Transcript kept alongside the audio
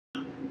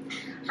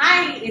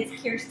Hi, it's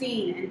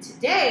Kirstine, and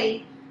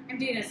today I'm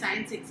doing a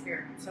science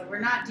experiment. So we're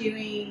not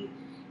doing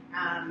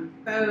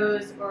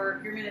bows or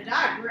grooming a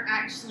dog. We're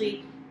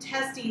actually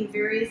testing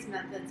various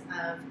methods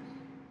of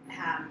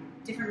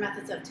different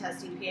methods of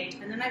testing pH,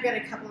 and then I've got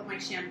a couple of my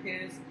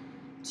shampoos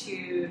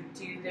to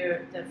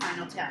do the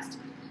final test.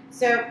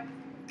 So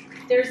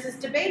there's this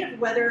debate of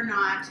whether or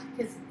not,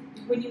 because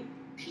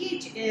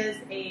pH is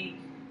a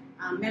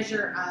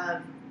measure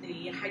of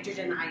the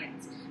hydrogen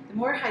ions. The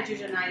more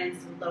hydrogen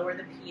ions, the lower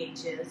the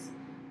pH is,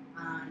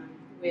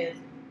 with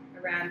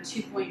around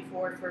 2.4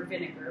 for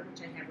vinegar,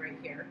 which I have right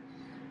here.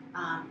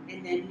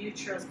 And then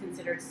neutral is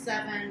considered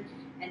 7,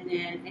 and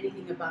then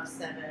anything above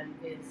 7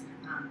 is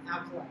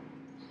alkaline.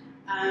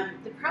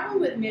 The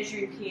problem with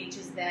measuring pH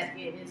is that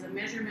it is a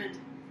measurement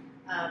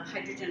of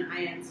hydrogen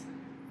ions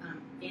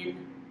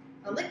in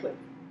a liquid,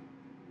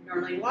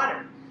 normally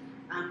water.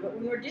 But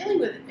when we're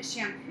dealing with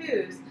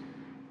shampoos,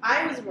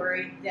 I was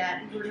worried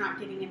that we're not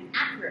getting an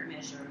accurate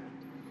measurement.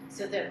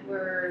 So that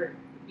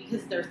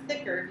because they're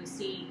thicker, you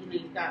see,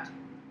 you've got,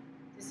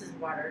 this is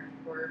water,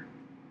 or,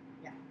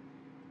 yeah.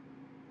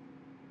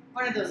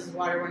 One of those is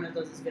water, one of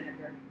those is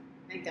vinegar.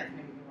 I think that's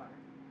maybe the water,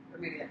 or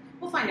maybe that.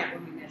 We'll find out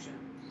when we measure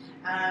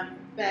them.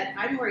 But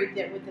I'm worried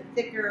that with the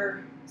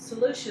thicker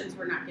solutions,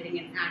 we're not getting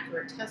an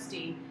accurate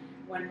testing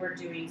when we're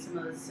doing some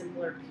of the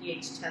simpler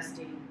pH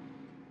testing,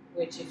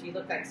 which if you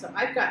look like, so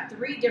I've got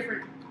 3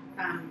 different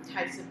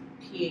types of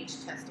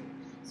pH testing.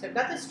 So I've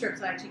got the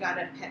strips I actually got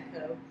at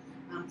Petco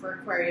for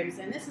aquariums,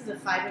 and this is a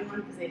 5-in-1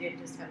 because they didn't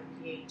just have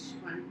a pH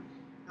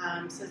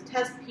one. So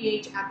test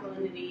pH,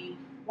 alkalinity,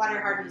 water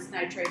hardness,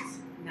 nitrates,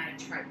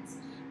 nitrites.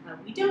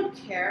 We don't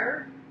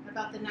care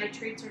about the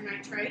nitrates or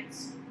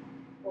nitrites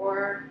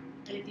or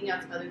anything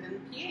else other than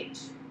the pH.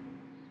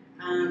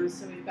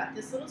 So we've got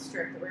this little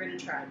strip that we're going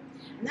to try.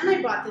 And then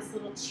I bought this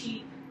little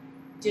cheap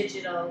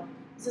digital,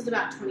 this is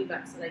about 20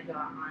 bucks that I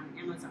got on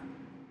Amazon.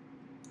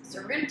 So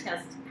we're going to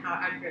test how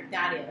accurate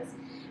that is.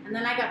 And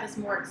then I got this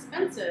more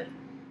expensive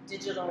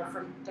digital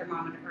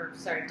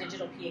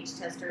digital pH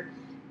tester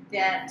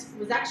that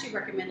was actually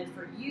recommended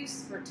for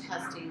use for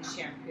testing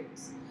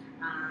shampoos.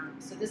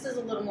 So this is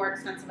a little more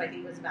expensive. I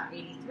think it was about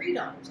 $83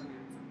 on Amazon.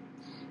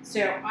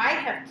 So I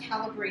have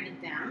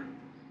calibrated them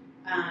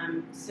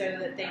so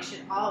that they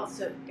should all,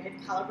 so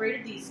I've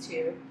calibrated these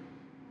two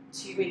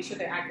to make sure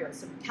they're accurate.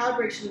 So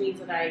calibration means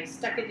that I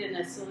stuck it in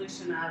a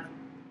solution of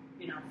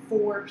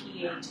 4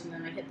 pH, and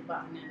then I hit the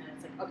button and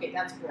it's like, okay,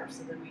 that's 4,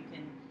 so then we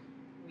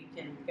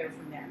can go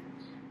from there.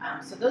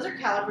 So those are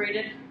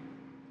calibrated.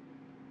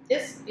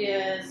 This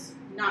is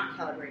not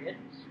calibrated.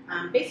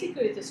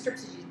 Basically with the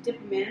strips, you dip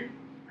them in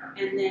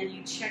and then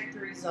you check the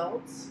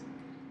results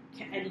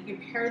and you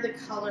compare the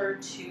color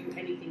to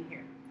anything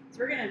here.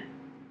 So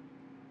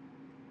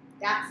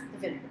that's the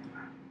vinegar.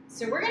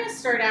 So we're going to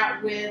start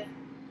out with,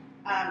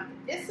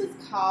 this is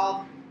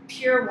called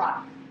pure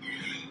water.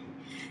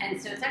 And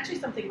so it's actually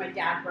something my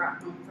dad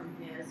brought home from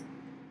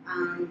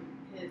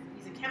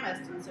he's a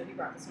chemist, and so he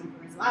brought this home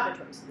from his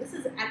laboratory. So this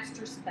is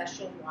extra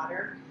special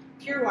water.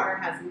 Pure water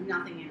has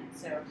nothing in it,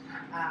 so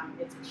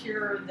it's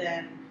purer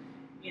than,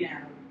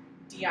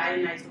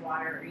 deionized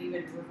water or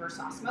even reverse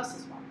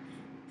osmosis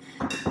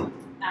water.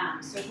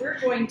 So we're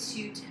going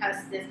to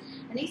test this,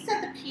 and he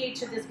said the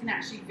pH of this can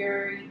actually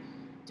vary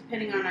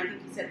depending on, I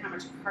think he said, how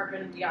much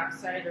carbon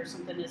dioxide or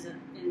something is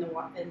in the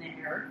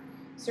air.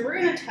 So we're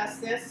going to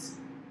test this.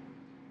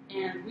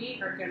 And we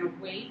are going to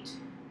wait,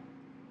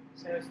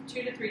 so it's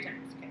 2 to 3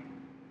 times, okay.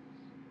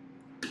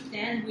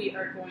 Then we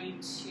are going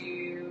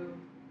to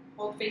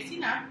hold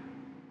facing up,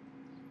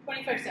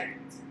 25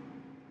 seconds.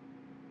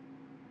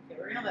 Okay,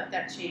 we're going to let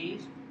that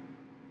change. In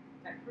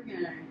fact, we're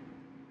going to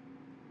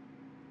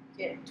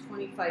get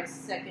 25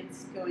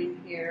 seconds going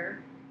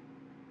here.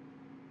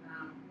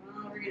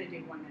 Well, we're going to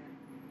do 1 minute,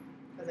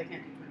 because I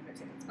can't do 25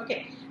 seconds.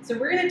 Okay, so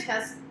we're going to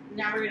test,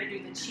 now we're going to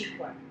do the cheap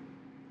one.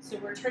 So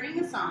we're turning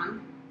this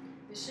on.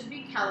 This should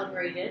be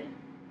calibrated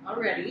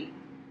already,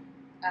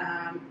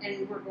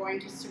 and we're going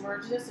to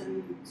submerge this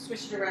and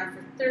swish it around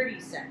for 30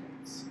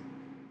 seconds.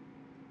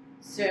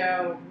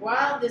 So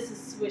while this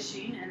is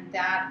swishing, and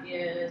that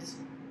is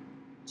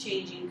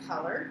changing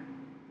color,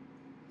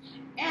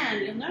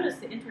 and you'll notice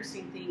the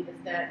interesting thing is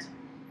that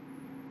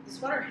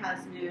this water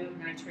has no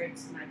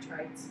nitrates,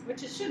 nitrites,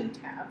 which it shouldn't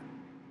have,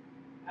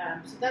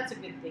 so that's a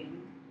good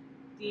thing.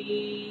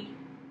 The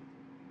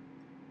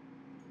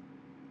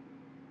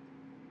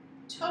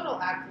total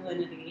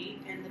alkalinity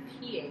and the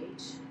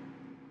pH.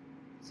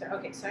 So,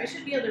 okay, so I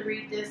should be able to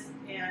read this,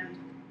 and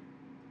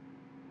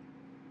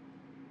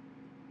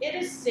it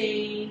is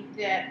saying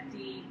that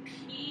the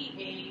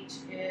pH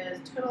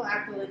is, total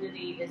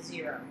alkalinity is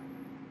 0.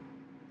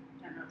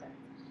 I don't know that.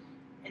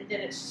 And then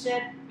it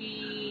should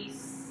be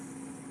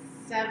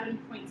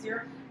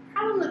 7.0.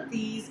 Problem with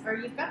these are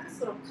you've got this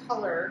little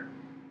color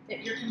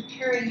that you're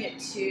comparing it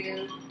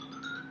to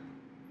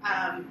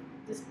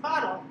this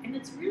bottle, and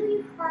it's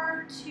really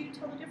hard to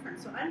tell the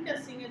difference. So I'm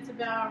guessing it's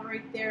about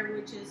right there,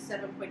 which is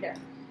 7.0.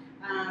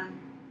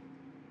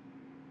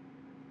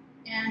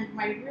 And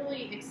my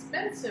really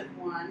expensive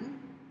one,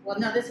 well,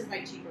 no, this is my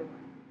cheaper one.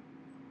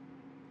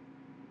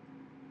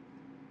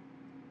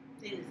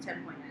 saying it's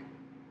 10.9.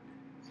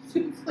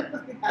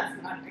 Clearly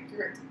that's not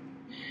accurate.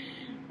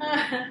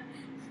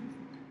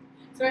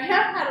 So I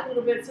have had a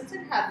little bit, since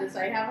I've had this,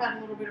 I have had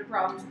a little bit of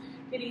problems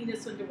getting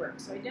this one to work.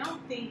 So I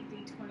don't think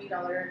the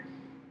 $20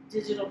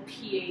 digital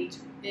pH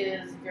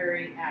is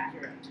very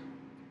accurate.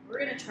 We're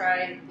going to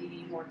try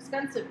the more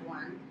expensive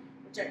one,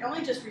 which I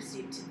only just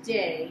received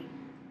today,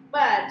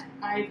 but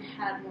I've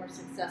had more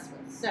success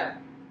with. So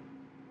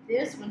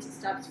this, once it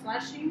stops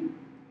flashing,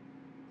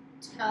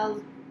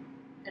 tells,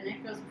 and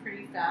it goes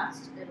pretty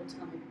fast, it'll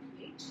tell me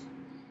the pH.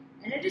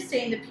 And it is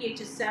saying the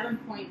pH is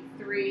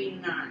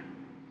 7.39.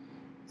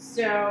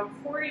 So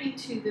according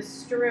to the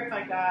strip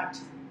I got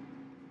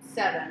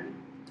 7,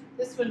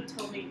 this one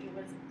told me it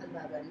was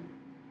 11.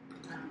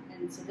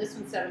 And so this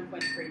one's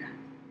 7.39.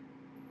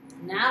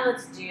 Now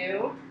let's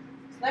do,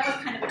 so that was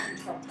kind of a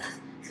control test.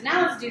 So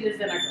now let's do the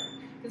vinegar,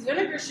 because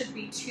vinegar should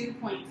be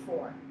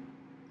 2.4.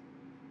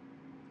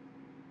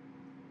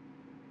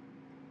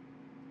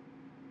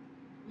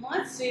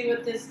 Let's see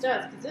what this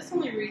does, because this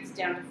only reads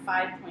down to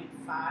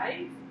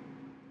 5.5.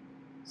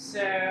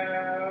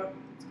 So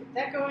let's get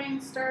that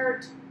going,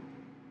 start.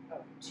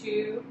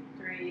 2,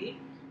 3,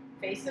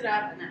 face it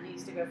up, and that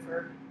needs to go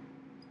for,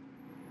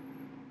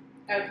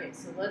 okay,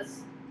 so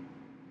let's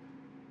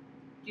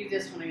do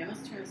this one again.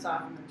 Let's turn this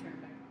off and then turn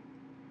it back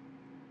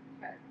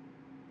on. Okay.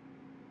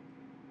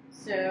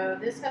 So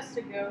this has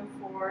to go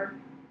for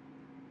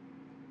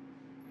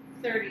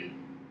 30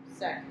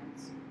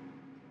 seconds.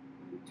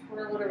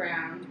 Twirl it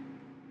around.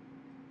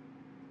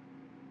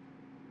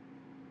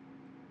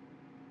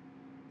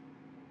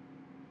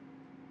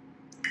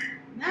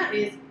 And that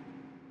is,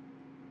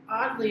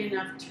 oddly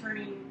enough,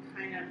 turning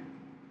kind of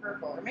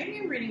purple. Or maybe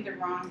I'm reading the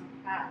wrong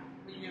path.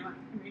 You know what?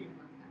 I'm reading the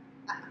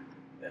wrong path.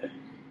 Okay,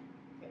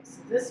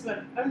 so this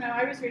one, oh no,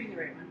 I was reading the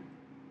right one.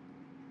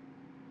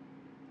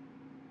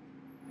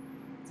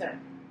 So,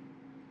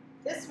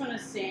 this one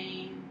is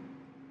saying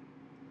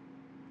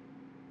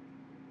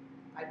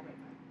 5.5.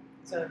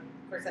 So, of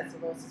course, that's the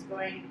lowest it's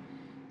going.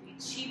 The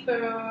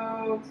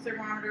cheapo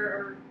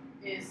thermometer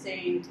is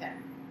saying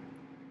 10.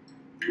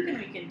 I'm thinking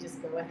we can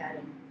just go ahead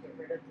and get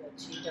rid of the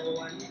cheapo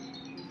one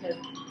because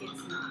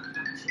it's not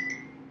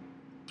functioning.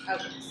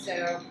 Okay,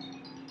 so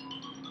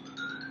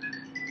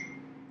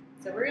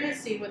we're going to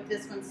see what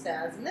this one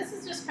says. And this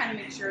is just kind of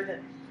make sure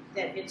that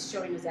it's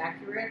showing as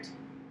accurate.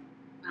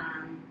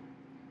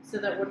 So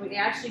that when we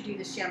actually do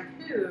the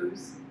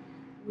shampoos,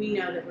 we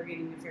know that we're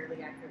getting a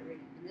fairly accurate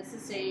reading. And this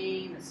is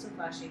saying it's still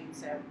flashing.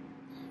 So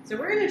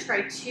we're going to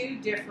try two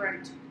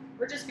different,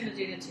 we're just going to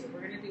do the two.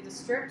 We're going to do the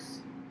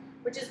strips,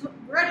 which is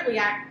readily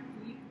accurate.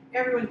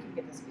 Everyone can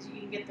get this because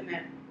you can get them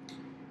at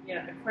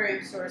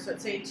aquarium stores. So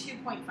it's saying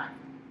 2.5.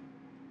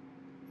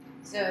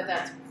 So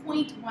that's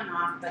 0.1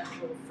 off, but a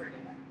little further.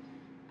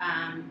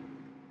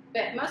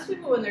 But most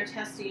people, when they're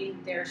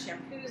testing their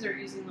shampoos, are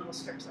using little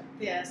strips like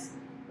this,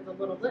 or the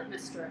little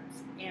litmus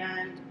strips.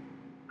 And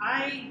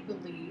I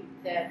believe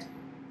that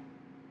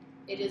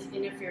it is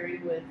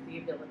interfering with the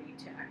ability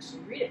to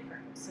actually read it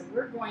correctly. So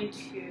we're going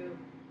to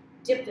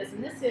dip this,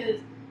 and this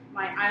is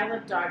my Isle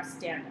of Dogs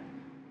stand-up.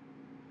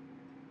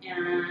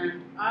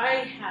 And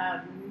I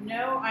have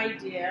no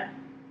idea,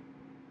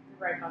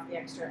 right off the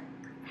extra,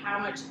 how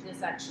much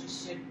this actually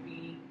should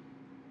be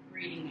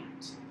reading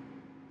at.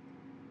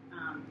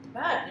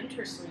 But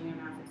interestingly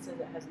enough, it says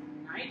it has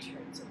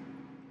nitrates in it.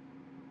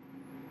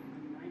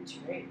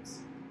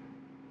 Nitrates.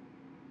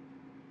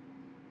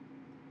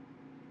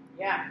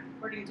 Yeah,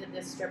 according to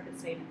this strip,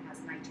 it's saying it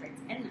has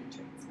nitrates and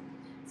nitrates.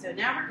 So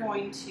now we're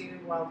going to,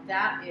 while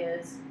that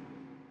is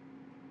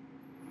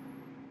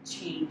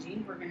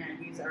changing, we're going to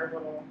use our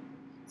little,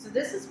 so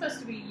this is supposed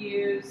to be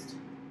used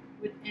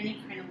with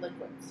any kind of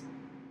liquids. So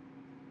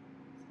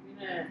I'm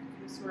going to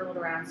kind of swirl it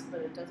around so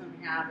that it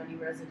doesn't have any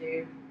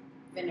residue,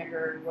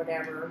 vinegar,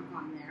 whatever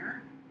on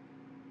there.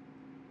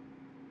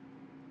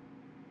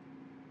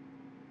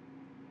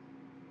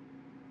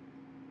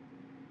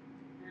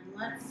 And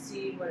let's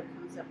see what it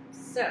comes up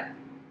with. So,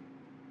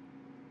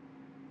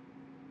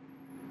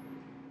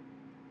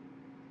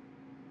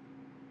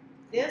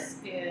 this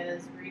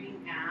is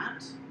reading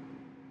at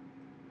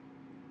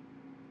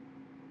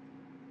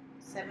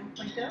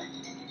 7.0.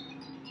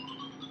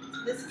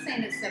 So this is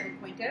saying it's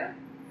 7.0.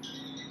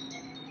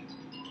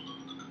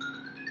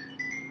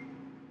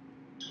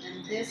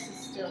 And this is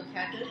still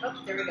calculated.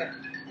 Oh, there we go.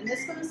 And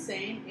this one is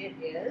saying it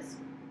is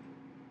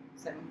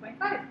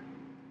 7.5.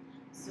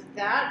 So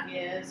that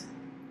is,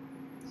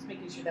 just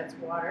making sure that's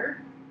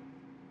water.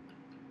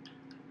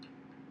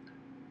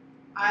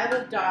 Isle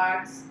of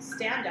Dogs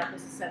stand-up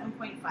is a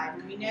 7.5.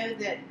 And we know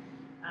that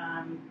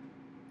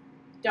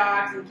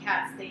dogs and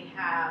cats, they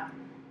have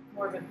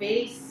more of a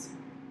base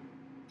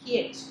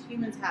pH.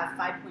 Humans have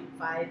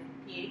 5.5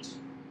 pH.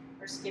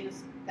 Our skin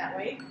is that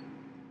way.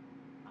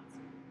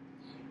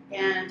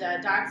 And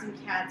dogs and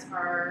cats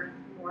are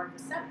more of a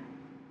 7.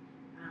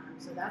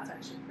 So that's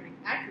actually pretty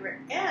accurate.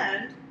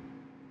 And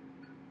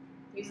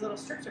these little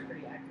strips are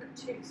pretty accurate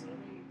too. So let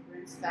me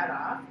rinse that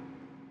off.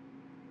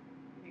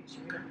 Make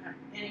sure we don't have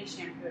any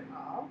shampoo at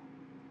all.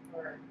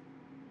 Or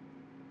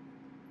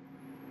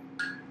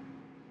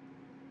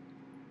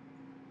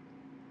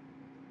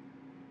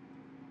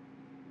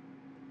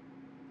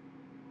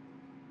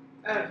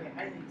Okay,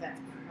 I think that's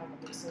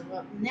probably so.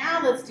 Well,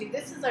 now let's do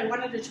this. I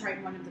wanted to try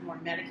one of the more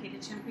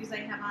medicated shampoos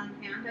I have on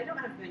hand. I don't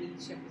have many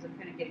shampoos. I'm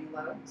kind of getting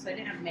low, so I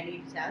didn't have many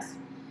to test.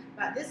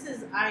 But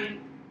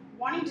I'm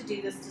wanting to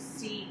do this to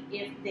see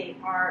if they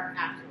are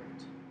accurate.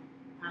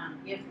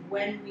 If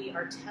when we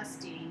are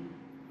testing,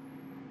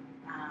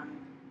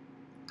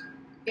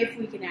 if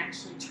we can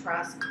actually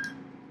trust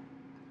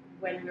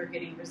when we're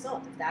getting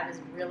results, if that is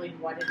really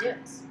what it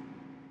is.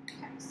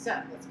 Okay,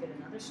 so let's get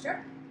another strip.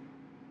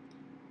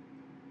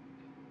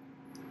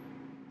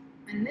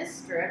 And this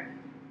strip,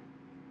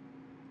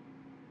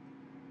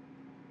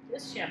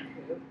 this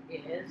shampoo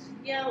is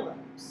yellow,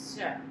 so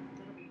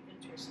that'll be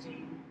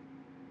interesting.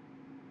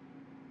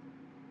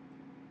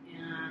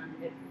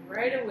 And it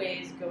right away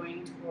is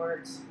going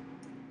towards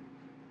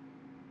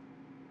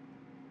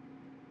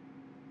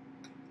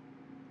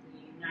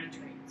the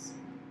nitrates.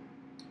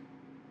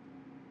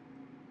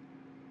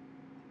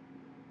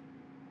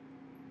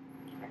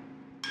 Okay.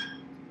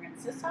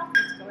 Rinse this off.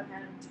 Let's go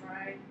ahead and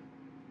try.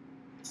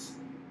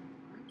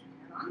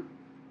 On.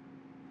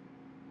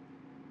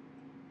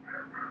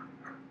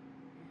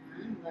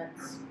 And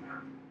let's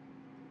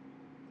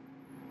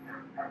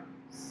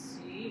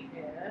see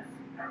if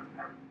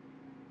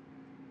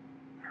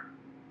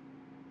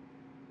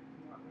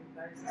what we've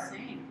got is the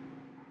same.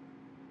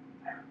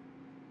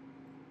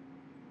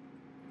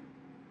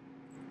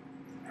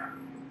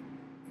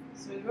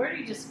 So we've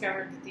already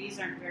discovered that these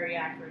aren't very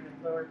accurate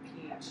at lower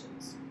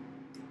pHs.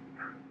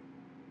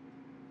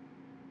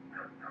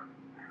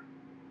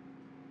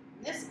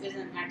 This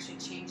isn't actually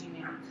changing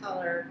any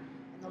color,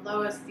 and the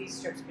lowest these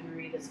strips can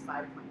read is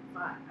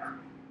 5.5.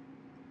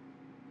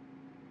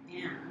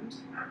 And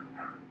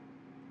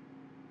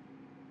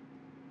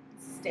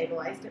it's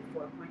stabilized at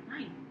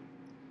 4.9.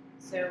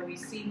 So we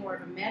see more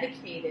of a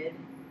medicated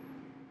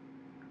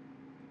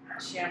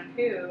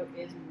shampoo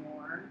is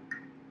more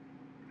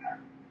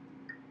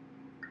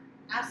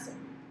acid.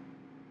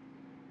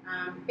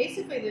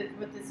 Basically,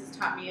 what this has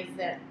taught me is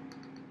that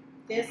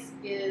this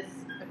is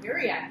a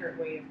very accurate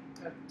way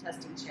of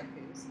testing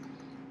shampoos.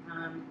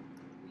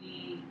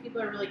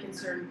 People are really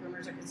concerned,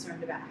 groomers are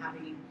concerned about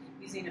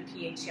using a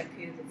pH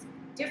shampoo that's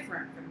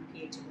different from the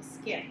pH of the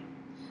skin.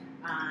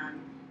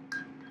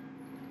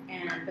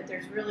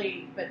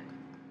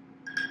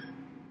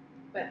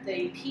 But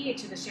the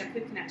pH of the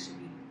shampoo can actually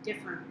be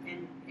different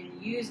and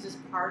used as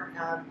part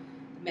of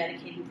the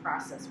medicating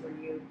process, where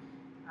you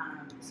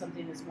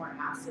something that's more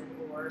acid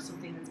or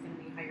something that's going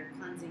to be higher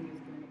cleansing is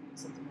going to be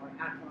something more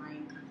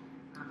alkaline.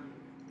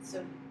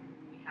 So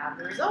we have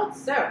the results.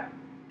 So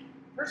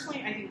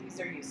personally, I think these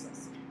are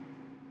useless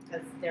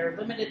because they're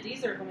limited.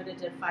 These are limited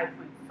to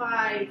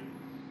 5.5.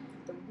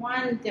 The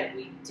one that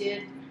we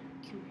did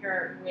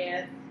compare it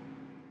with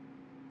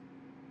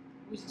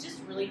was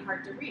just really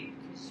hard to read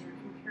because you're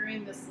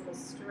comparing this little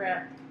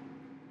strip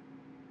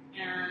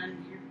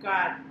and you've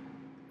got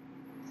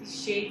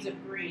these shades of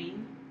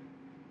green,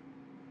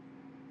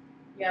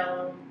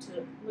 yellow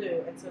to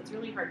blue, and so it's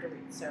really hard to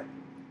read. So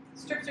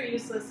strips are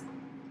useless.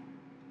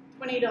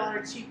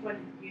 $20 cheap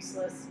one,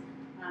 useless.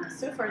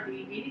 So far, the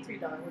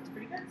 $83 looks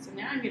pretty good. So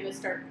now I'm going to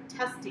start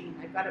testing.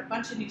 I've got a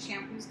bunch of new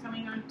shampoos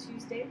coming on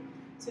Tuesday.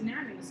 So now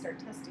I'm going to start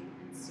testing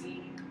and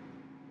see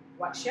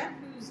what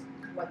shampoos,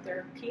 what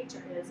their pH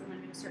is, and I'm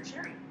going to start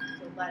sharing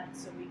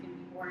so we can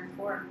be more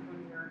informed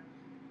when we're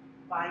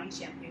buying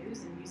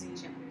shampoos and using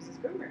shampoos as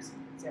groomers.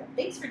 So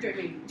thanks for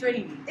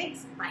joining me.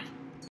 Thanks. Bye.